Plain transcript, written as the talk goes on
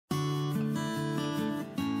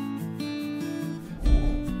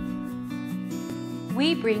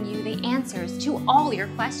we bring you the answers to all your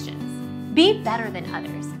questions. Be better than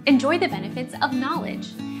others. Enjoy the benefits of knowledge.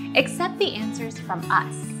 Accept the answers from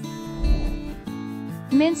us.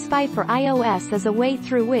 MinSpy for iOS is a way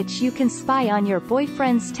through which you can spy on your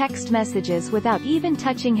boyfriend's text messages without even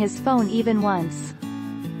touching his phone even once.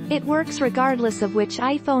 It works regardless of which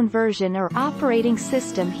iPhone version or operating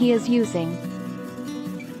system he is using.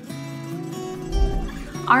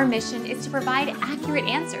 Our mission is to provide accurate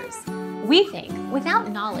answers. We think without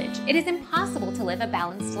knowledge, it is impossible to live a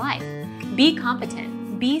balanced life. Be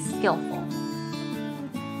competent, be skillful.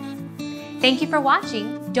 Thank you for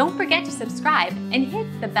watching. Don't forget to subscribe and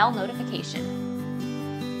hit the bell notification.